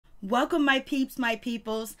Welcome, my peeps, my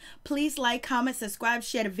peoples. Please like, comment, subscribe,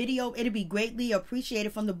 share the video. It'll be greatly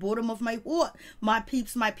appreciated from the bottom of my heart. My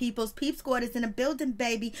peeps, my peoples. Peep Squad is in the building,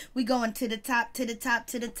 baby. We going to the top, to the top,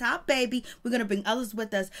 to the top, baby. We're going to bring others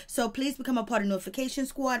with us. So please become a part of Notification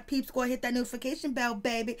Squad. Peep Squad, hit that notification bell,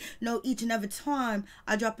 baby. Know each and every time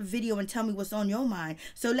I drop a video and tell me what's on your mind.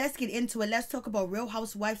 So let's get into it. Let's talk about Real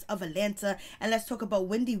Housewives of Atlanta. And let's talk about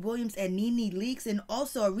Wendy Williams and Nene Leakes. And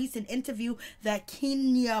also a recent interview that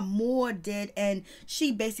Kenya Moore did, and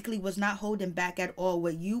she basically was not holding back at all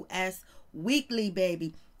with US Weekly,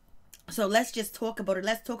 baby. So let's just talk about it.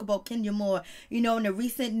 Let's talk about Kenya Moore. You know, in the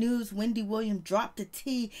recent news, Wendy Williams dropped the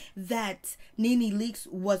tea that Nene Leakes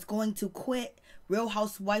was going to quit Real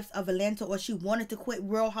Housewives of Atlanta, or she wanted to quit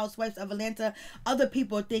Real Housewives of Atlanta. Other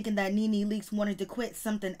people are thinking that Nene Leakes wanted to quit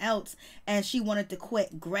something else, and she wanted to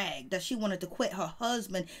quit Greg, that she wanted to quit her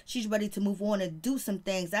husband. She's ready to move on and do some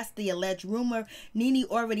things. That's the alleged rumor. Nene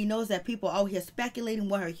already knows that people out here speculating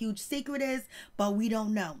what her huge secret is, but we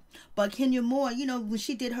don't know. But Kenya Moore, you know, when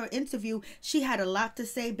she did her interview, she had a lot to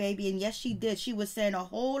say, baby, and yes, she did. She was saying a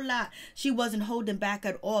whole lot. She wasn't holding back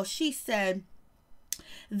at all. She said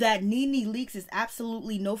that Nene Leakes is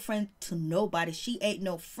absolutely no friend to nobody. She ain't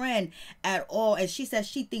no friend at all. And she says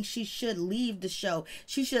she thinks she should leave the show.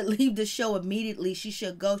 She should leave the show immediately. She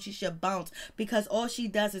should go. She should bounce, because all she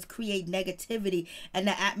does is create negativity and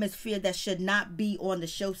the atmosphere that should not be on the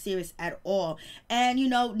show series at all. And, you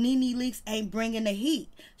know, Nene Leakes ain't bringing the heat.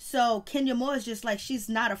 So Kenya Moore is just like, she's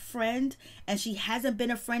not a friend, and she hasn't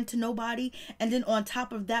been a friend to nobody. And then on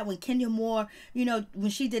top of that, when Kenya Moore, you know,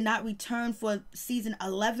 when she did not return for season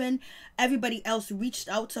 11, everybody else reached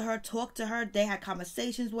out to her, talked to her, they had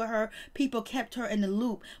conversations with her, people kept her in the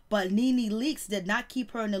loop, but Nene Leakes did not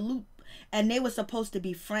keep her in the loop, and they were supposed to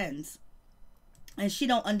be friends. And she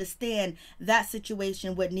don't understand that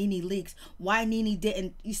situation with Nene Leakes. Why Nene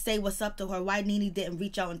didn't say what's up to her? Why Nene didn't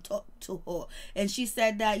reach out and talk to her? And she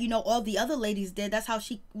said that, you know, all the other ladies did. That's how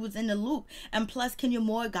she was in the loop. And plus, Kenya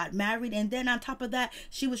Moore got married. And then on top of that,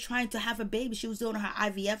 she was trying to have a baby. She was doing her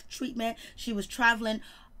IVF treatment. She was traveling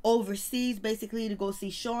overseas, basically, to go see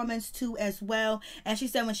shamans too as well. And she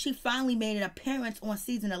said when she finally made an appearance on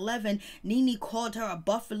season 11, Nene called her a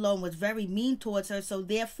buffalo and was very mean towards her. So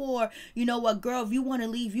therefore, you know what, girl, if you want to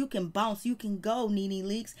leave, you can bounce, you can go, Nene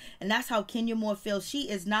Leakes. And that's how Kenya Moore feels.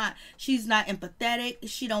 She's not empathetic.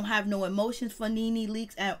 She don't have no emotions for Nene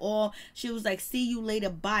Leakes at all. She was like, see you later,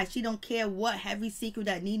 bye. She don't care what heavy secret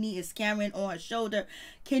that Nene is carrying on her shoulder.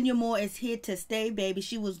 Kenya Moore is here to stay, baby.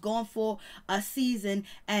 She was gone for a season,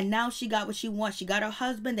 and now she got what she wants. She got her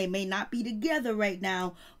husband. They may not be together right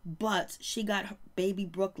now, but she got her baby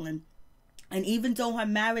Brooklyn. And even though her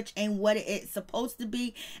marriage ain't what it's supposed to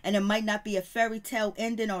be, and it might not be a fairy tale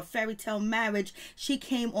ending or a fairy tale marriage, she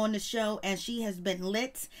came on the show and she has been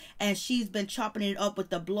lit, and she's been chopping it up with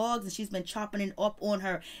the blogs, and she's been chopping it up on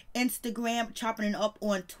her Instagram, chopping it up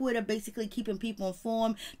on Twitter, basically keeping people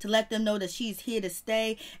informed to let them know that she's here to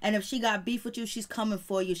stay. And if she got beef with you, she's coming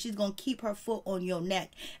for you. She's going to keep her foot on your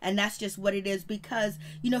neck. And that's just what it is, because,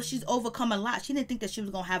 you know, she's overcome a lot. She didn't think that she was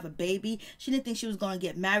going to have a baby. She didn't think she was going to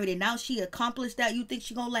get married. And now she accomplished that. You think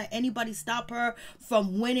she's gonna let anybody stop her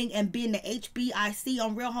from winning and being the HBIC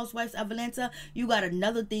on Real Housewives of Atlanta? You got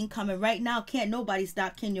another thing coming right now. Can't nobody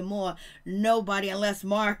stop Kenya Moore. Nobody, unless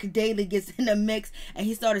Mark Daly gets in the mix and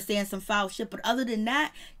he started saying some foul shit. But other than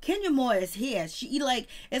that, Kenya Moore is here.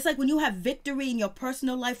 It's like when you have victory in your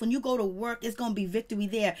personal life, when you go to work, it's gonna be victory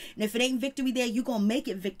there. And if it ain't victory there, you gonna make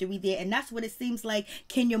it victory there. And that's what it seems like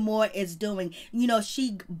Kenya Moore is doing. You know,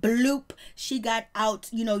 she got out,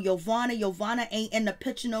 you know, Giovanna ain't in the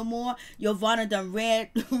picture no more. Giovanna done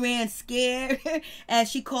ran scared. And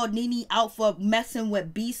she called Nene out for messing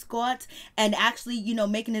with B Scott and actually, you know,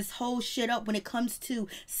 making this whole shit up when it comes to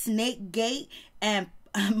Snake Gate and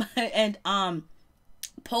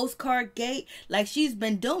Postcard Gate. Like, she's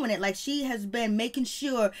been doing it. Like, she has been making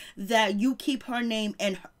sure that you keep her name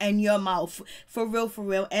in your mouth, for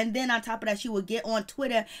real. And then on top of that, she will get on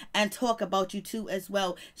Twitter and talk about you too as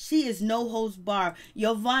well. She is no holds bar.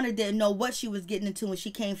 Giovanna didn't know what she was getting into when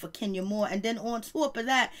she came for Kenya Moore. And then on top of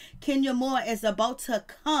that, Kenya Moore is about to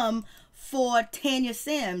come for Tanya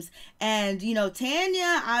Sims. And, you know,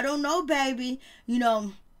 Tanya, I don't know, baby. You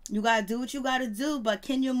know, you gotta do what you gotta do, but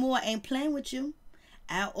Kenya Moore ain't playing with you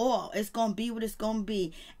at all. It's gonna be what it's gonna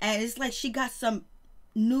be. And it's like she got some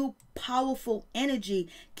new powerful energy.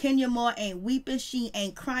 Kenya Moore ain't weeping, she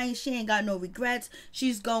ain't crying, she ain't got no regrets.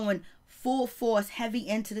 She's going full force, heavy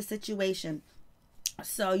into the situation.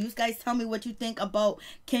 So you guys tell me what you think about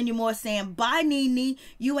Kenya Moore saying, bye Nene,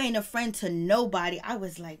 you ain't a friend to nobody. I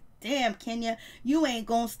was like, damn, Kenya, you ain't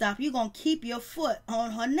gonna stop. You gonna keep your foot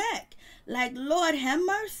on her neck. Like, Lord have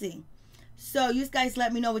mercy. So you guys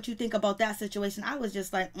let me know what you think about that situation. I was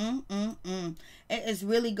just like, It is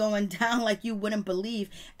really going down like you wouldn't believe.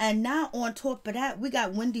 And now on top of that, we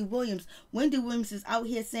got Wendy Williams. Wendy Williams is out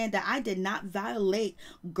here saying that I did not violate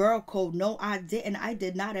girl code. No, I didn't. I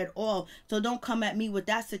did not at all. So don't come at me with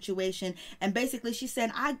that situation. And basically she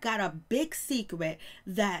said, I got a big secret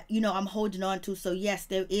that, you know, I'm holding on to. So yes,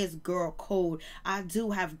 there is girl code. I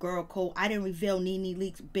do have girl code. I didn't reveal Nene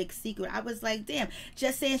Leakes' big secret. I was like, damn,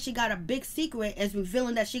 just saying she got a big secret is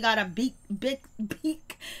revealing that she got a big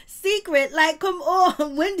secret. Like, come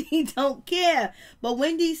on, Wendy don't care. But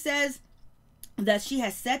Wendy says that she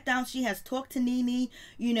has sat down, she has talked to Nene,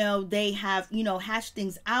 you know, they have, you know, hashed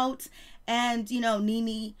things out, and, you know,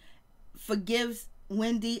 Nene forgives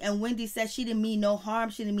Wendy, and Wendy says she didn't mean no harm,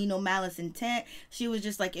 she didn't mean no malice intent. She was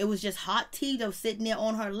just like, it was just hot tea that was sitting there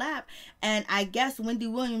on her lap. And I guess Wendy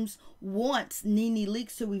Williams wants Nene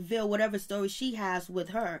Leakes to reveal whatever story she has with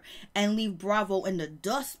her and leave Bravo in the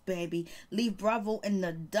dust, baby. Leave Bravo in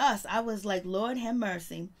the dust. I was like, Lord have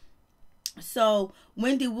mercy. So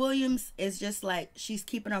Wendy Williams is just like, she's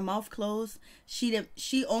keeping her mouth closed.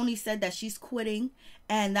 She only said that she's quitting,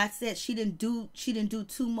 and that's it. She didn't do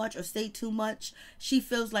too much or say too much. She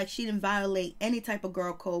feels like she didn't violate any type of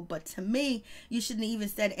girl code. But to me, you shouldn't even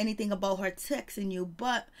said anything about her texting you.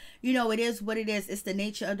 But you know, it is what it is. It's the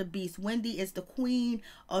nature of the beast. Wendy is the queen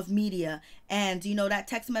of media, and you know, that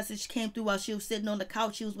text message came through while she was sitting on the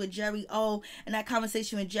couch. She was with Jerry O, and that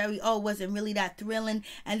conversation with Jerry O wasn't really that thrilling.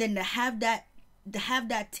 And then to have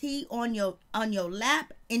that tea on your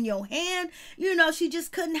lap, in your hand, you know, she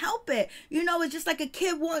just couldn't help it. You know, it's just like a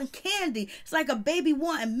kid wanting candy. It's like a baby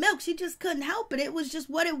wanting milk. She just couldn't help it. It was just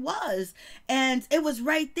what it was. And it was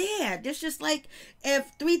right there. It's just like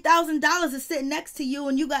if $3,000 is sitting next to you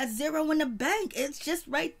and you got zero in the bank, it's just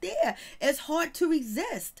right there. It's hard to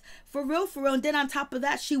resist. For real, for real. And then on top of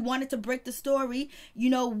that, she wanted to break the story, you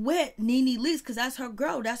know, with Nene Leakes, because that's her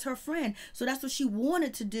girl, that's her friend. So that's what she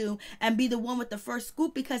wanted to do, and be the one with the first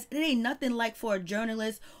scoop, because it ain't nothing like for a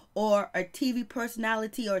journalist or a TV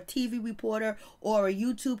personality or a TV reporter or a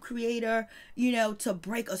YouTube creator, you know, to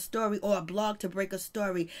break a story, or a blog to break a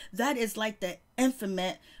story. That is like the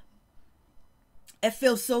infamous. It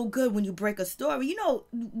feels so good when you break a story. You know,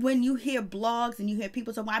 when you hear blogs and you hear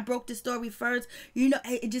people say, well, I broke the story first, you know,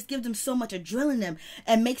 it just gives them so much adrenaline in them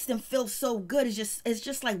and makes them feel so good. It's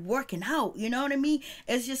just like working out. You know what I mean?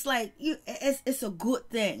 It's just like, it's a good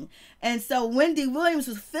thing. And so Wendy Williams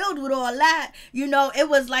was filled with all that. You know, it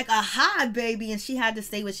was like a high, baby, and she had to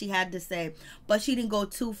say what she had to say. But she didn't go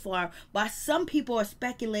too far. But some people are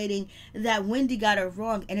speculating that Wendy got it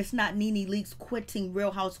wrong, and it's not Nene Leakes quitting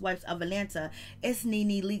Real Housewives of Atlanta. It's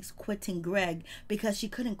Nene Leakes quitting Greg, because she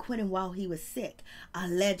couldn't quit him while he was sick.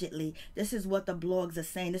 Allegedly. This is what the blogs are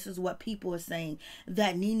saying. This is what people are saying,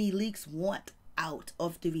 that Nene Leakes want out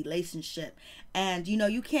of the relationship. And you know,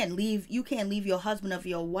 you can't leave your husband or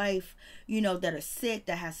your wife, you know, that are sick,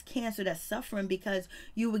 that has cancer, that's suffering, because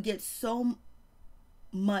you would get so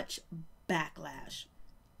much backlash.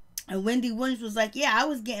 And Wendy Williams was like, yeah, I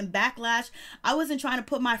was getting backlash. I wasn't trying to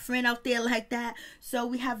put my friend out there like that. So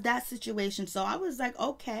we have that situation. So I was like,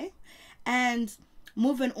 okay. And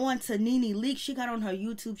moving on to Nene Leakes, she got on her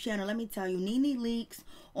YouTube channel. Let me tell you, Nene Leakes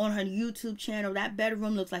on her YouTube channel, that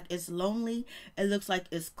bedroom looks like it's lonely. It looks like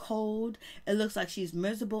it's cold. It looks like she's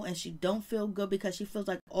miserable, and she don't feel good, because she feels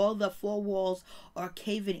like all the four walls are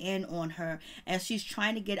caving in on her, and she's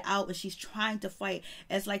trying to get out, and she's trying to fight.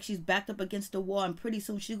 It's like she's backed up against the wall, and pretty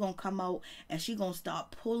soon she's gonna come out and she's gonna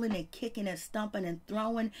start pulling and kicking and stumping and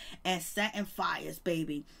throwing and setting fires,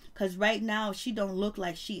 baby. Because right now she don't look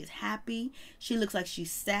like she is happy. She looks like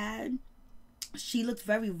she's sad. She looks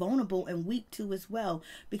very vulnerable and weak too as well,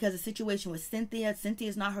 because the situation with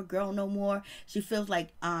Cynthia's not her girl no more. She feels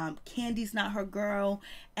like Kandi's not her girl,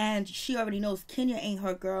 and she already knows Kenya ain't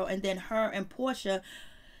her girl. And then her and Portia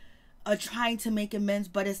are trying to make amends,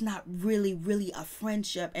 but it's not really a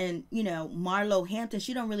friendship. And you know, Marlo Hampton,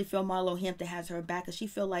 she don't really feel Marlo Hampton has her back, because she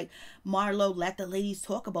feel like Marlo let the ladies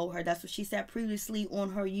talk about her. That's what she said previously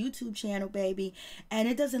on her YouTube channel, baby. And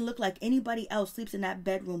it doesn't look like anybody else sleeps in that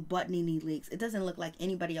bedroom but Nene Leakes. It doesn't look like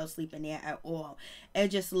anybody else sleeping there at all. It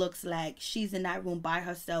just looks like she's in that room by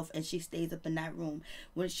herself, and she stays up in that room.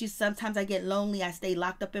 When sometimes I get lonely, I stay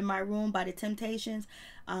locked up in my room by the Temptations.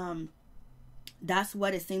 That's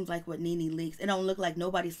what it seems like with Nene Leakes. It don't look like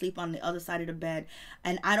nobody sleep on the other side of the bed.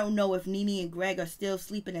 And I don't know if Nene and Greg are still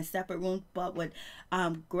sleeping in separate rooms, but when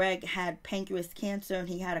Greg had pancreas cancer and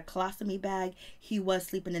he had a colostomy bag, he was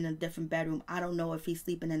sleeping in a different bedroom. I don't know if he's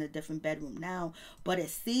sleeping in a different bedroom now, but it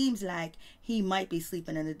seems like he might be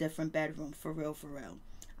sleeping in a different bedroom, for real, for real.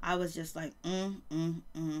 I was just like,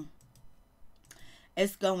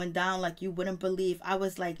 It's going down like you wouldn't believe. I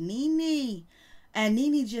was like, Nene. And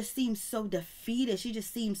Nene just seems so defeated. She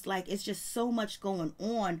just seems like it's just so much going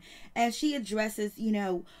on. And she addresses, you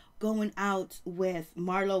know, going out with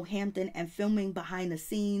Marlo Hampton and filming behind the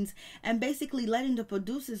scenes and basically letting the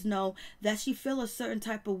producers know that she feels a certain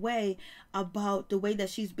type of way about the way that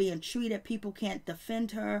she's being treated. People can't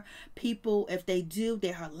defend her. People, if they do,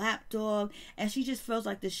 they're her lapdog. And she just feels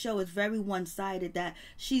like the show is very one-sided, that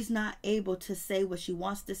she's not able to say what she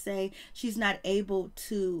wants to say. She's not able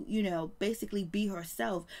to, you know, basically be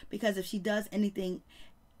herself, because if she does anything,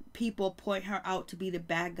 people point her out to be the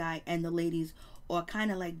bad guy, and the ladies or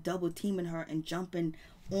kind of like double teaming her and jumping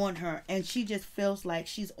on her. And she just feels like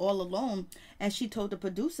she's all alone. And she told the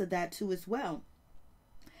producer that too as well.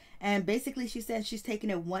 And basically she said she's taking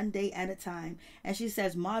it one day at a time. And she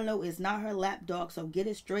says Marlo is not her lapdog, so get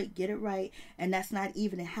it straight, get it right. And that's not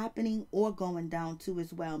even happening or going down too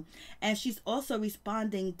as well. And she's also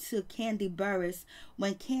responding to Kandi Burruss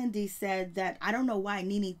when Kandi said that, I don't know why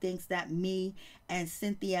Nene thinks that me and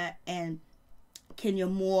Cynthia and Kenya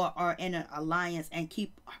Moore are in an alliance and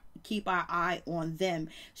keep our eye on them.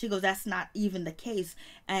 She goes, that's not even the case.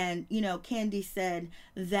 And you know, Kandi said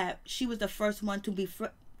that she was the first one to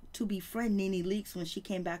befriend Nene Leakes when she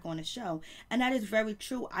came back on the show, and that is very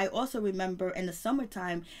true. I also remember in the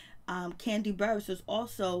summertime, Kandi Burruss was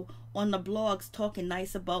also on the blogs talking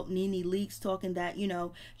nice about Nene Leakes, talking that, you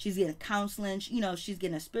know, she's getting counseling, you know, she's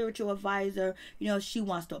getting a spiritual advisor, you know, she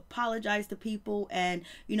wants to apologize to people, and,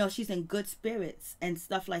 you know, she's in good spirits and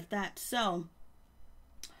stuff like that. So,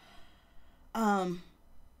 Kandi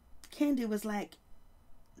was like,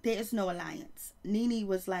 there is no alliance. Nene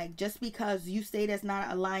was like, just because you say there's not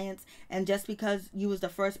an alliance and just because you was the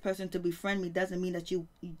first person to befriend me doesn't mean that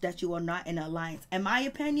you are not in an alliance. In my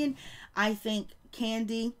opinion, I think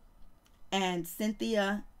Kandi and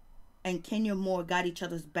Cynthia and Kenya Moore got each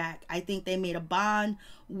other's back. I think they made a bond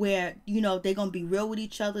where, you know, they're going to be real with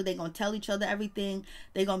each other. They're going to tell each other everything.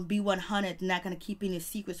 They're going to be 100. They're not going to keep any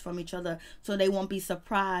secrets from each other, so they won't be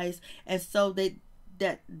surprised. And so that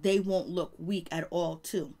they won't look weak at all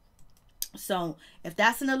too. So if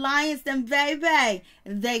that's an alliance, then baby,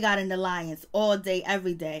 they got an alliance all day,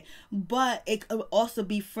 every day. But it could also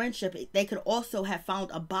be friendship. They could also have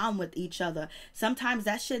found a bond with each other. Sometimes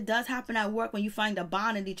that shit does happen at work when you find a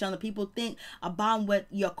bond in each other. People think a bond with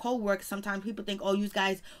your co-worker. Sometimes people think, oh, you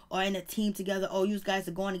guys are in a team together. Oh, you guys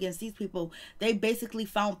are going against these people. They basically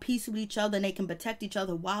found peace with each other, and they can protect each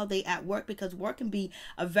other while they at work, because work can be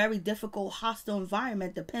a very difficult, hostile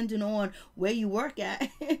environment depending on where you work at.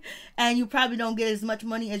 And you probably don't get as much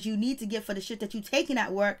money as you need to get for the shit that you taking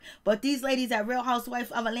at work. But these ladies at Real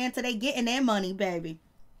Housewives of Atlanta, they getting their money, baby.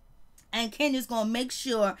 And Kenya's going to make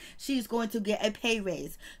sure she's going to get a pay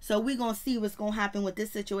raise. So we're going to see what's going to happen with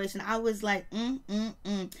this situation. I was like,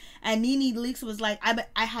 And Nene Leakes was like,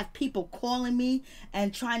 I have people calling me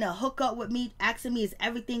and trying to hook up with me, asking me, is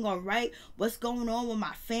everything all right? What's going on with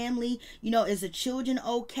my family? You know, is the children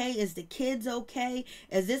okay? Is the kids okay?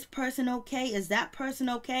 Is this person okay? Is that person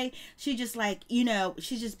okay? She just like, you know,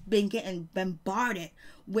 she's just been getting bombarded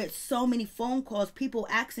with so many phone calls, people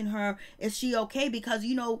asking her, is she okay? Because,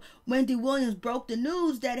 you know, Wendy Williams broke the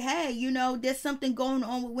news that, hey, you know, there's something going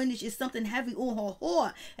on with Wendy. It's something heavy on her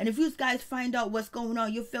heart. And if you guys find out what's going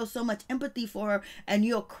on, you'll feel so much empathy for her, and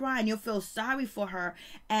you'll cry, and you'll feel sorry for her.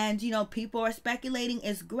 And, you know, people are speculating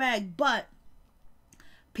it's Greg, but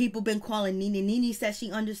people been calling Nene. Nene says she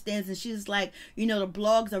understands, and she's like, you know, the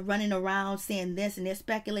blogs are running around saying this and they're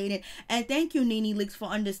speculating. And thank you, Nene Leakes, for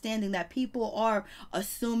understanding that people are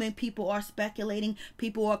assuming, people are speculating,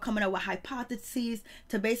 people are coming up with hypotheses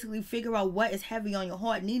to basically figure out what is heavy on your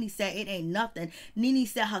heart. Nene said it ain't nothing. Nene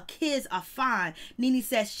said her kids are fine. Nene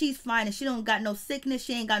says she's fine and she don't got no sickness.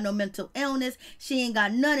 She ain't got no mental illness. She ain't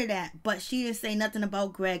got none of that. But she didn't say nothing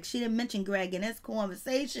about Greg. She didn't mention Greg in this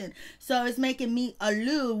conversation. So it's making me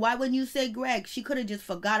allude. Why wouldn't you say Greg? She could have just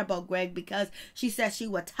forgot about Greg because she said she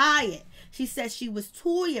was tired. She said she was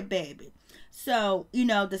tired, baby. So, you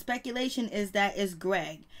know, the speculation is that it's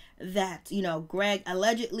Greg. That, you know, Greg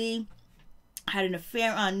allegedly had an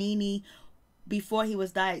affair on Nene before he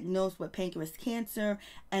was diagnosed with pancreas cancer.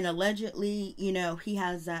 And allegedly, you know, he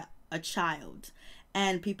has a child.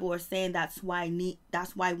 And people are saying that's why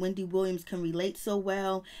Wendy Williams can relate so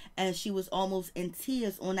well, and she was almost in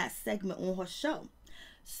tears on that segment on her show.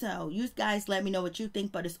 So you guys let me know what you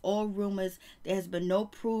think, but it's all rumors. There has been no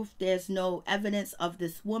proof. There's no evidence of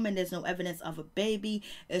this woman. There's no evidence of a baby.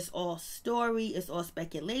 It's all story. It's all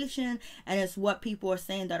speculation. And it's what people are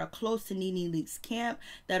saying that are close to Nene Leakes' camp,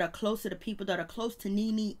 that are close to the people that are close to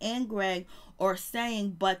Nene and Greg are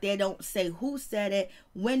saying, but they don't say who said it,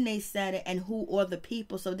 when they said it, and who or the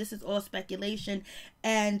people. So this is all speculation.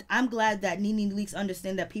 And I'm glad that Nene Leakes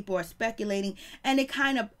understand that people are speculating, and it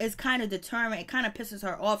is kind of determined. It kind of pisses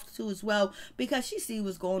her off too as well, because she see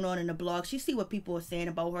what's going on in the blog. She see what people are saying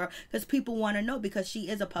about her, because people want to know, because she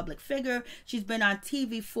is a public figure. She's been on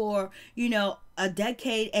TV for, you know, a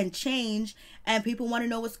decade and change, and people want to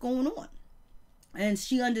know what's going on. And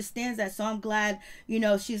she understands that. So I'm glad, you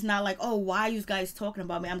know, she's not like, oh, why are you guys talking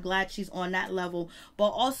about me? I'm glad she's on that level. But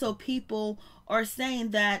also people are saying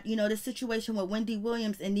that, you know, the situation with Wendy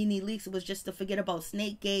Williams and Nene Leakes was just to forget about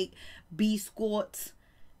Snakegate, B Squats,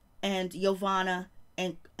 and Giovanna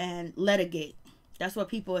and Lettergate. That's what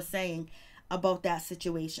people are saying about that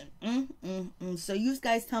situation. So you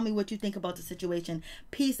guys tell me what you think about the situation.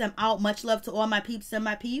 Peace. I'm out. Much love to all my peeps and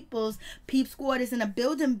my peoples. Peep Squad is in a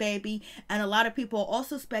building, baby. And a lot of people are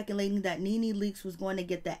also speculating that Nene Leakes was going to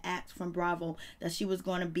get the axe from Bravo, that she was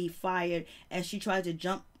going to be fired, and she tried to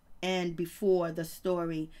jump in before the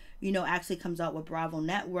story, you know, actually comes out with Bravo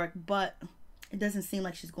Network. But it doesn't seem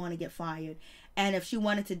like she's going to get fired. And if she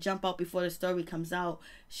wanted to jump out before the story comes out,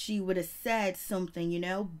 she would have said something, you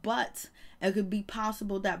know. But it could be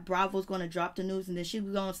possible that Bravo's going to drop the news, and then she's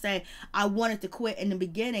going to say, I wanted to quit in the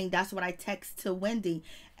beginning. That's what I text to Wendy.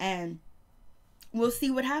 And we'll see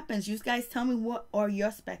what happens. You guys tell me what are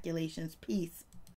your speculations. Peace.